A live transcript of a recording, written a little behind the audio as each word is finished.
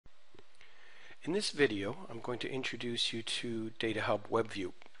In this video, I'm going to introduce you to DataHub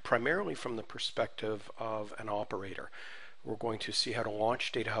WebView, primarily from the perspective of an operator. We're going to see how to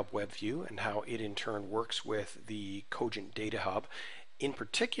launch DataHub WebView and how it in turn works with the Cogent Data Hub. In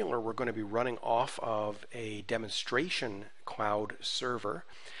particular, we're going to be running off of a demonstration cloud server.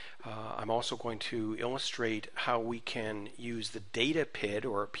 I'm also going to illustrate how we can use the data PID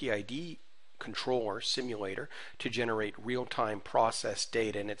or PID controller simulator to generate real-time process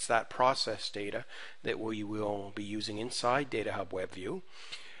data, and it's that process data that we will be using inside DataHub WebView.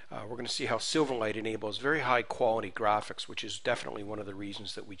 We're going to see how Silverlight enables very high quality graphics, which is definitely one of the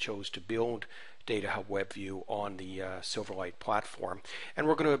reasons that we chose to build DataHub WebView on the Silverlight platform. And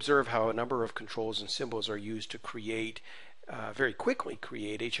we're going to observe how a number of controls and symbols are used to create, very quickly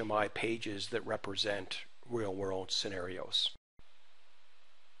create HMI pages that represent real-world scenarios.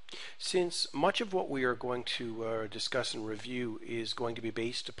 Since much of what we are going to discuss and review is going to be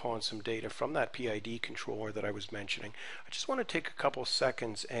based upon some data from that PID controller that I was mentioning, I just want to take a couple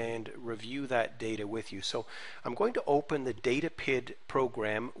seconds and review that data with you. So I'm going to open the DataPID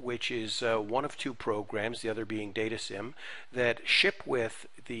program, which is one of two programs, the other being DataSim, that ship with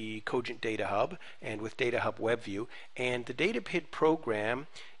the Cogent Data Hub and with DataHub WebView. And the DataPID program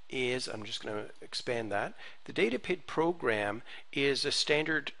is, I'm just going to expand that, the DataPID program is a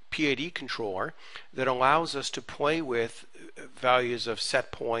standard PID controller that allows us to play with values of set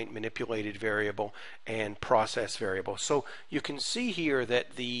point, manipulated variable, and process variable. So you can see here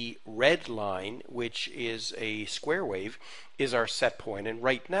that the red line, which is a square wave, is our set point, and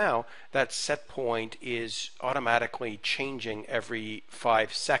right now that set point is automatically changing every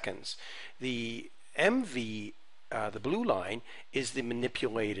 5 seconds. The MV the blue line is the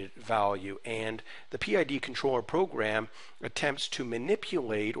manipulated value, and the PID controller program attempts to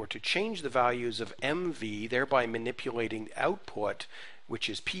manipulate or to change the values of MV, thereby manipulating the output, which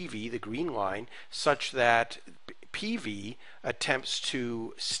is PV, the green line, such that PV attempts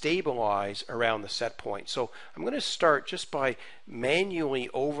to stabilize around the set point. So I'm going to start just by manually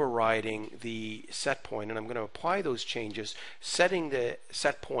overriding the set point, and I'm going to apply those changes, setting the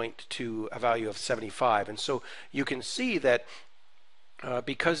set point to a value of 75. And so you can see that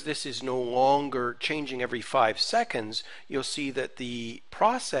because this is no longer changing every 5 seconds, you'll see that the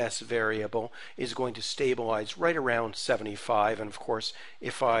process variable is going to stabilize right around 75. And of course,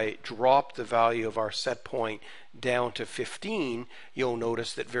 if I drop the value of our set point down to 15, you'll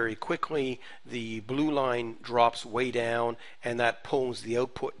notice that very quickly the blue line drops way down, and that pulls the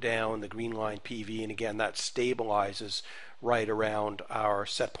output down, the green line PV, and again that stabilizes right around our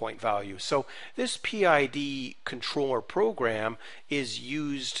set point value. So this PID controller program is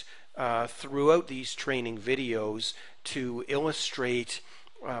used throughout these training videos to illustrate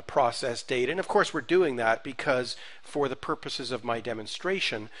process data. And of course we're doing that because for the purposes of my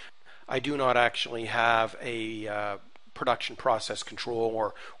demonstration, I do not actually have a production process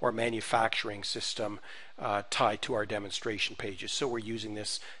control or manufacturing system tied to our demonstration pages. So we're using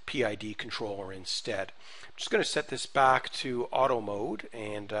this PID controller instead. I'm just going to set this back to auto mode,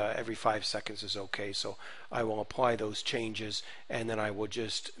 and every 5 seconds is okay. So I will apply those changes, and then I will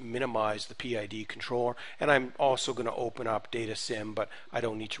just minimize the PID controller. And I'm also going to open up DataSim, but I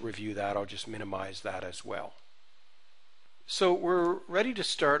don't need to review that. I'll just minimize that as well. So we're ready to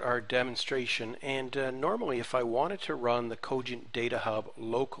start our demonstration, and normally if I wanted to run the Cogent Data Hub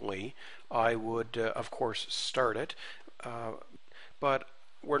locally, I would of course start it, but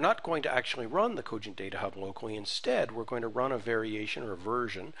we're not going to actually run the Cogent Data Hub locally. Instead, we're going to run a variation or a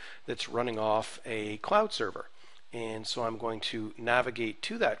version that's running off a cloud server. And so I'm going to navigate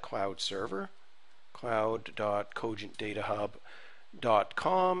to that cloud server,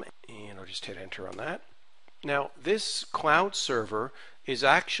 cloud.cogentdatahub.com, and I'll just hit enter on that. Now, this cloud server is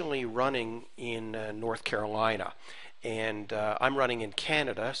actually running in North Carolina, and I'm running in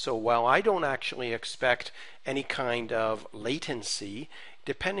Canada. So while I don't actually expect any kind of latency,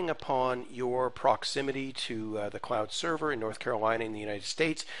 depending upon your proximity to the cloud server in North Carolina in the United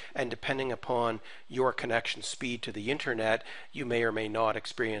States, and depending upon your connection speed to the internet, you may or may not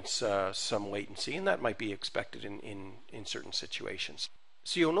experience some latency, and that might be expected in certain situations.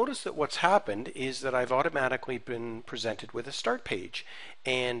 So you'll notice that what's happened is that I've automatically been presented with a start page,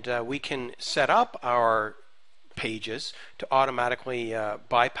 and we can set up our pages to automatically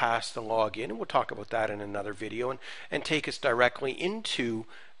bypass the login, and we'll talk about that in another video, and take us directly into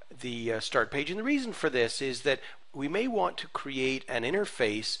the start page. And the reason for this is that we may want to create an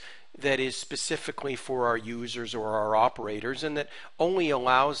interface that is specifically for our users or our operators, and that only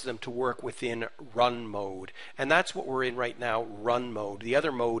allows them to work within run mode. And that's what we're in right now, run mode. The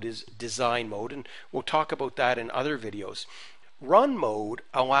other mode is design mode, and we'll talk about that in other videos. Run mode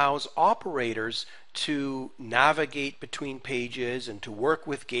allows operators to navigate between pages and to work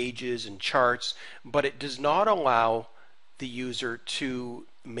with gauges and charts, but it does not allow the user to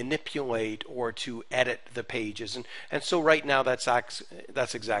manipulate or to edit the pages. And so right now that's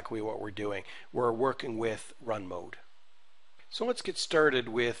exactly what we're doing. We're working with run mode. So let's get started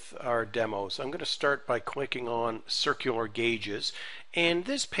with our demos. I'm going to start by clicking on circular gauges, and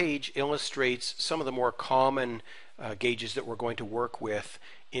this page illustrates some of the more common gauges that we're going to work with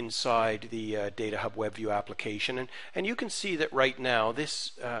inside the DataHub WebView application. And you can see that right now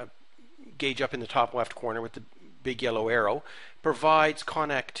this gauge up in the top left corner with the big yellow arrow provides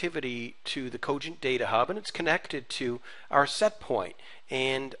connectivity to the Cogent DataHub, and it's connected to our set point.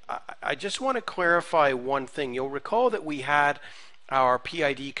 And I just want to clarify one thing. You'll recall that we had our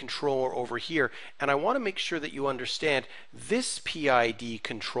PID controller over here, and I want to make sure that you understand this PID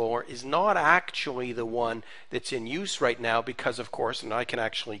controller is not actually the one that's in use right now, because of course, and I can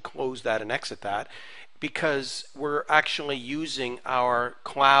actually close that and exit that, because we're actually using our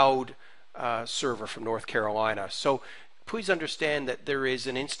cloud server from North Carolina. So please understand that there is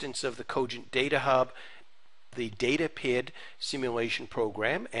an instance of the Cogent DataHub, the DataPID simulation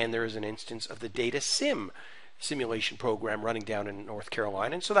program, and there is an instance of the DataSim simulation program running down in North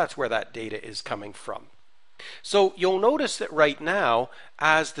Carolina, and so that's where that data is coming from. So you'll notice that right now,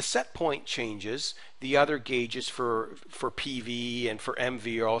 as the set point changes, the other gauges for PV and for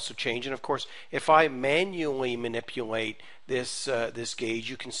MV are also changing. Of course, if I manually manipulate this gauge,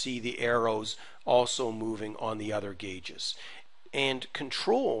 you can see the arrows also moving on the other gauges. And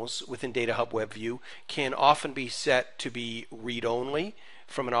controls within DataHub WebView can often be set to be read-only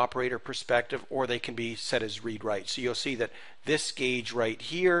from an operator perspective, or they can be set as read-write. So you'll see that this gauge right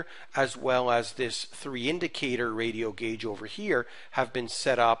here, as well as this 3 indicator radio gauge over here, have been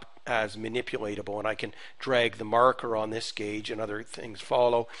set up as manipulatable, and I can drag the marker on this gauge and other things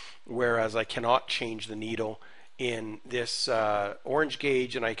follow, whereas I cannot change the needle in this orange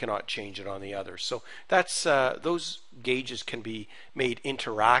gauge, and I cannot change it on the other. So that's those gauges can be made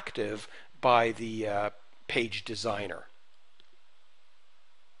interactive by the page designer.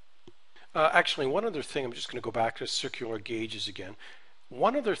 Actually, one other thing, I'm just going to go back to circular gauges again.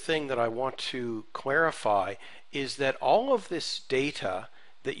 One other thing that I want to clarify is that all of this data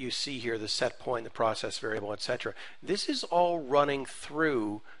that you see here, the set point, the process variable, etc., this is all running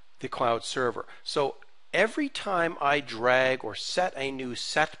through the cloud server. So every time I drag or set a new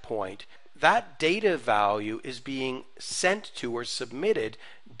set point, that data value is being sent to or submitted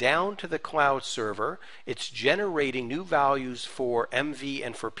down to the cloud server. It's generating new values for MV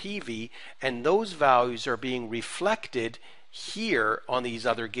and for PV, and those values are being reflected here on these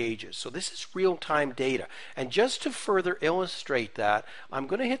other gauges. So this is real-time data. And just to further illustrate that, I'm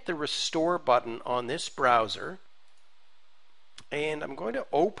going to hit the restore button on this browser, and I'm going to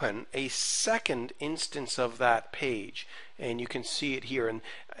open a second instance of that page, and you can see it here. And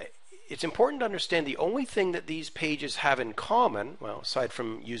it's important to understand the only thing that these pages have in common, well, aside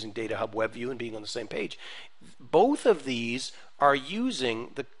from using DataHub WebView and being on the same page, both of these are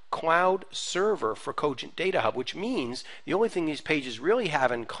using the cloud server for Cogent DataHub, which means the only thing these pages really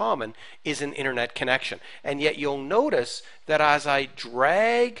have in common is an internet connection. And yet you'll notice that as I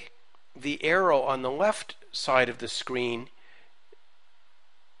drag the arrow on the left side of the screen,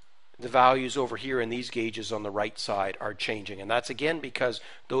 the values over here in these gauges on the right side are changing, and that's again because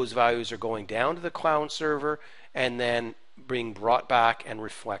those values are going down to the cloud server and then being brought back and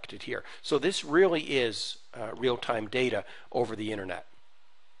reflected here. So this really is real-time data over the internet.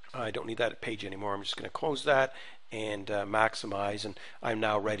 I don't need that page anymore. I'm just going to close that and maximize, and I'm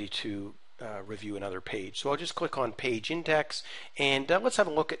now ready to review another page. So I'll just click on page index, and let's have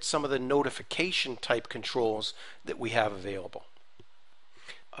a look at some of the notification type controls that we have available.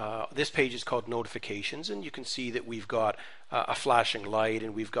 This page is called notifications, and you can see that we've got a flashing light,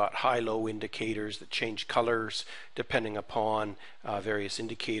 and we've got high-low indicators that change colors depending upon various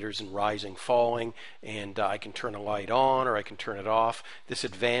indicators and rising, falling, and I can turn a light on or I can turn it off. This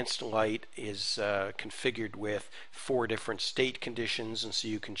advanced light is configured with 4 different state conditions, and so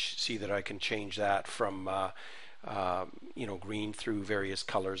you can see that I can change that from green through various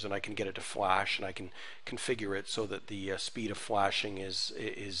colors, and I can get it to flash, and I can configure it so that the speed of flashing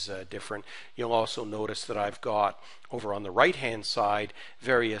is different. You'll also notice that I've got over on the right hand side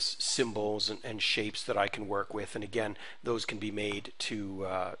various symbols and shapes that I can work with, and again those can be made to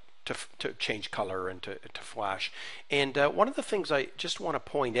change color and to flash. And one of the things I just want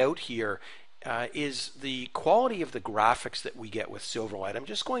to point out here is the quality of the graphics that we get with Silverlight. I'm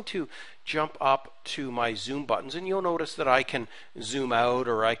just going to jump up to my zoom buttons, and you'll notice that I can zoom out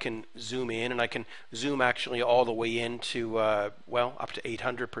or I can zoom in, and I can zoom actually all the way into, well, up to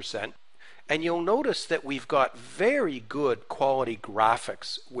 800%. And you'll notice that we've got very good quality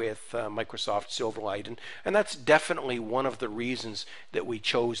graphics with Microsoft Silverlight, and that's definitely one of the reasons that we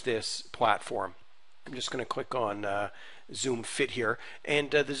chose this platform. I'm just going to click on Zoom Fit here,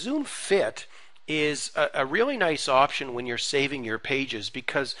 and the Zoom Fit is a really nice option when you're saving your pages,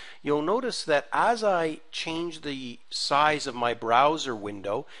 because you'll notice that as I change the size of my browser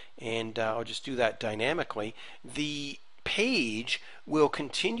window, and I'll just do that dynamically, the page will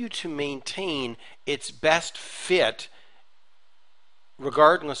continue to maintain its best fit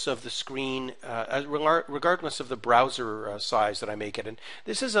regardless of the screen, regardless of the browser size that I make it. And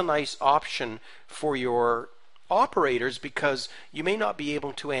this is a nice option for your operators, because you may not be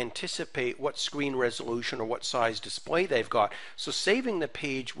able to anticipate what screen resolution or what size display they've got. So saving the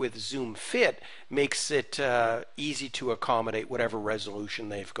page with Zoom Fit makes it easy to accommodate whatever resolution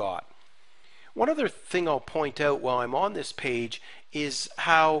they've got. One other thing I'll point out while I'm on this page is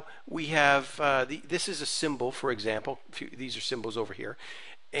how we have, this is a symbol, for example. These are symbols over here.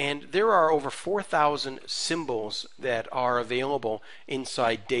 And there are over 4,000 symbols that are available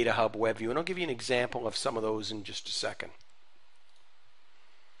inside DataHub WebView. And I'll give you an example of some of those in just a second.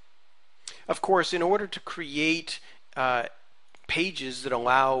 Of course, in order to create pages that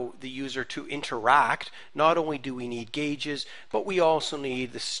allow the user to interact, not only do we need gauges, but we also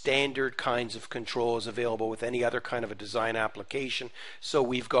need the standard kinds of controls available with any other kind of a design application. So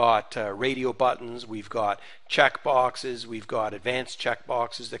we've got radio buttons, we've got checkboxes, we've got advanced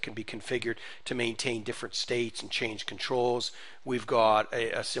checkboxes that can be configured to maintain different states and change controls. We've got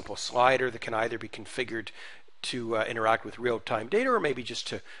a simple slider that can either be configured to interact with real-time data, or maybe just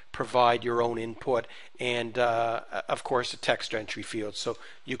to provide your own input, and of course a text entry field. So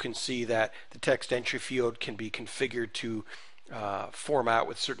you can see that the text entry field can be configured to format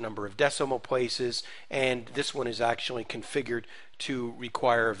with a certain number of decimal places, and this one is actually configured to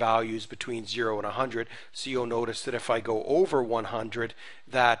require values between 0 and 100. So you'll notice that if I go over 100,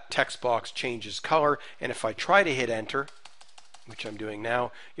 that text box changes color, and if I try to hit enter, which I'm doing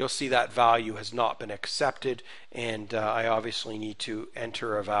now, you'll see that value has not been accepted, and I obviously need to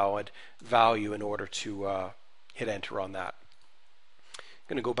enter a valid value in order to hit enter on that. I'm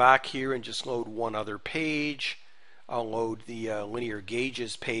going to go back here and just load one other page. I'll load the linear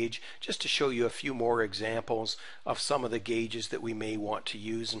gauges page just to show you a few more examples of some of the gauges that we may want to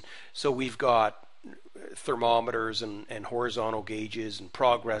use. And so we've got thermometers and horizontal gauges and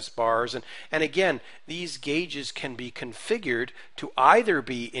progress bars, and again, these gauges can be configured to either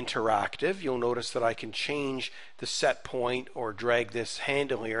be interactive. You'll notice that I can change the set point or drag this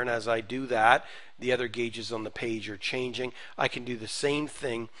handle here, and as I do that, the other gauges on the page are changing. I can do the same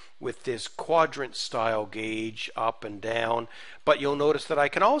thing with this quadrant style gauge, up and down, but you'll notice that I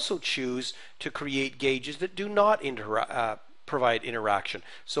can also choose to create gauges that do not provide interaction.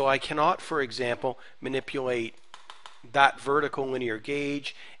 So I cannot, for example, manipulate that vertical linear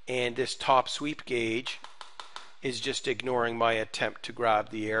gauge, and this top sweep gauge is just ignoring my attempt to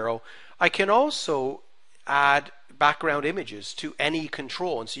grab the arrow. I can also add background images to any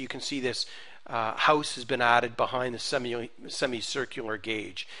control, and so you can see this house has been added behind the semicircular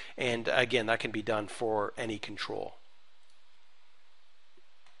gauge, and again, that can be done for any control.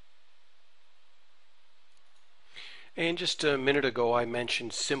 And just a minute ago I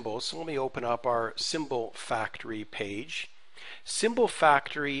mentioned symbols, so let me open up our Symbol Factory page. Symbol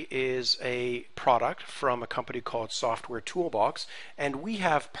Factory is a product from a company called Software Toolbox, and we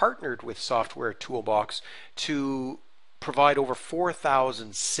have partnered with Software Toolbox to provide over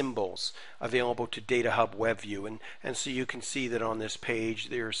 4,000 symbols available to DataHub WebView, and so you can see that on this page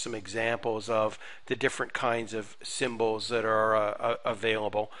there are some examples of the different kinds of symbols that are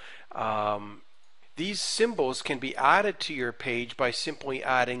available. These symbols can be added to your page by simply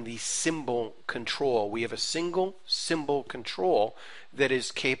adding the symbol control. We have a single symbol control that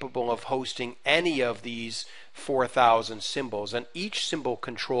is capable of hosting any of these 4,000 symbols, and each symbol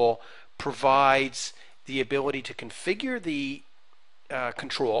control provides the ability to configure the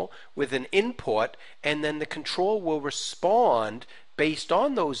control with an input, and then the control will respond based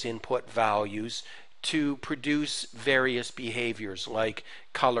on those input values to produce various behaviors like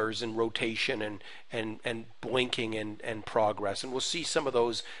colors and rotation and blinking and progress. And we'll see some of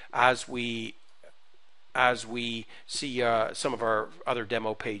those as we see some of our other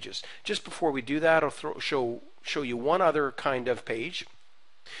demo pages. Just before we do that, I'll show you one other kind of page.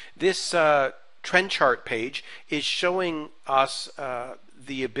 This trend chart page is showing us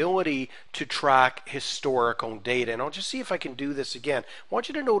the ability to track historical data. And I'll just see if I can do this again. I want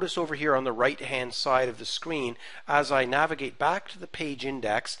you to notice over here on the right hand side of the screen, as I navigate back to the page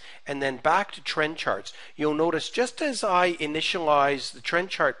index and then back to trend charts, you'll notice just as I initialize the trend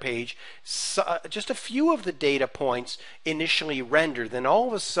chart page, just a few of the data points initially rendered, then all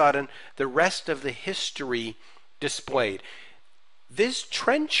of a sudden the rest of the history displayed. This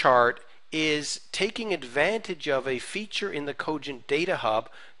trend chart is taking advantage of a feature in the Cogent Data Hub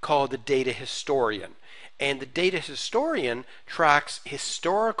called the Data Historian. And the Data Historian tracks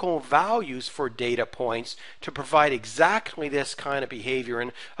historical values for data points to provide exactly this kind of behavior.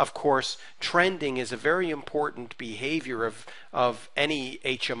 And of course, trending is a very important behavior of any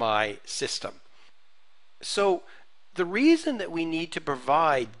HMI system. So the reason that we need to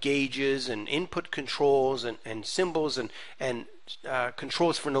provide gauges and input controls and symbols and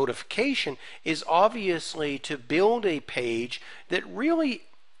controls for notification is obviously to build a page that really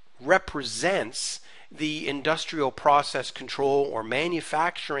represents the industrial process control or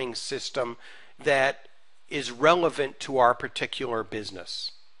manufacturing system that is relevant to our particular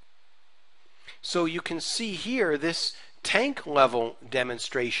business. So you can see here this tank level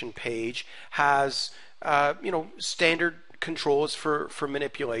demonstration page has standard controls for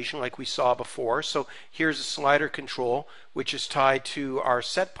manipulation like we saw before. So here's a slider control which is tied to our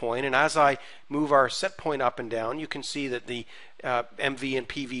set point, and as I move our set point up and down, you can see that the MV and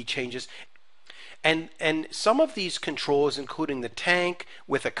PV changes. And some of these controls, including the tank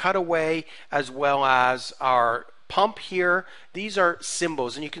with a cutaway as well as our pump here, these are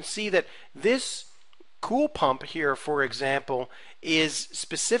symbols, and you can see that this cool pump here, for example, is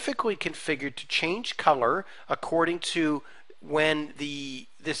specifically configured to change color according to when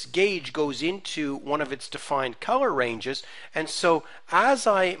this gauge goes into one of its defined color ranges. And so as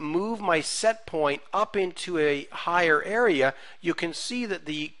I move my set point up into a higher area, you can see that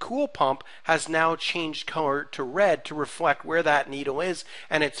the cool pump has now changed color to red to reflect where that needle is,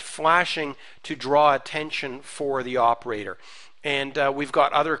 and it's flashing to draw attention for the operator. And we've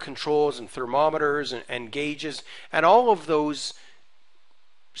got other controls and thermometers and gauges, and all of those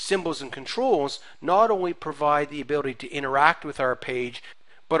symbols and controls not only provide the ability to interact with our page,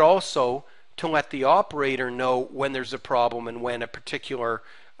 but also to let the operator know when there's a problem and when a particular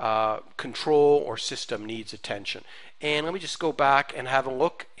control or system needs attention. And let me just go back and have a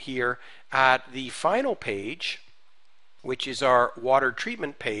look here at the final page, which is our water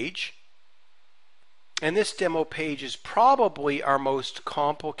treatment page. And this demo page is probably our most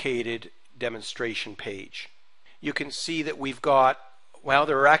complicated demonstration page. You can see that we've got, well,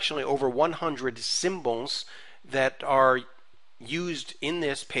 there are actually over 100 symbols that are used in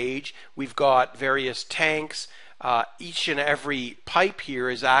this page. We've got various tanks. Each and every pipe here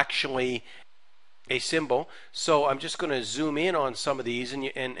is actually a symbol. So I'm just going to zoom in on some of these, and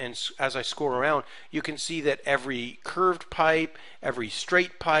as I scroll around, you can see that every curved pipe, every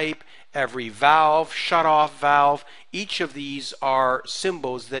straight pipe, every valve, shut-off valve, each of these are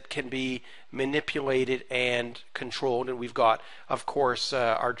symbols that can be manipulated and controlled. And we've got, of course,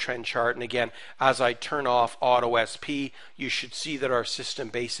 our trend chart. And again, as I turn off Auto SP, you should see that our system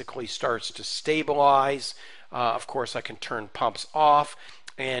basically starts to stabilize. Of course, I can turn pumps off,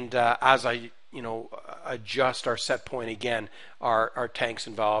 and as I adjust our set point again, our tanks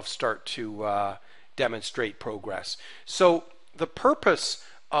and valves start to demonstrate progress. So the purpose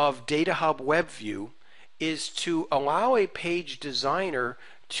of DataHub WebView is to allow a page designer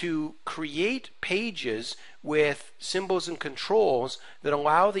to create pages with symbols and controls that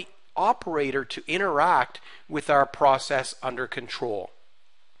allow the operator to interact with our process under control.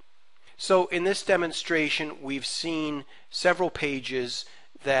 So in this demonstration, we've seen several pages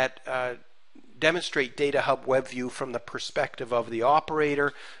that demonstrate DataHub WebView from the perspective of the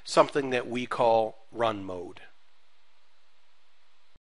operator, something that we call Run Mode.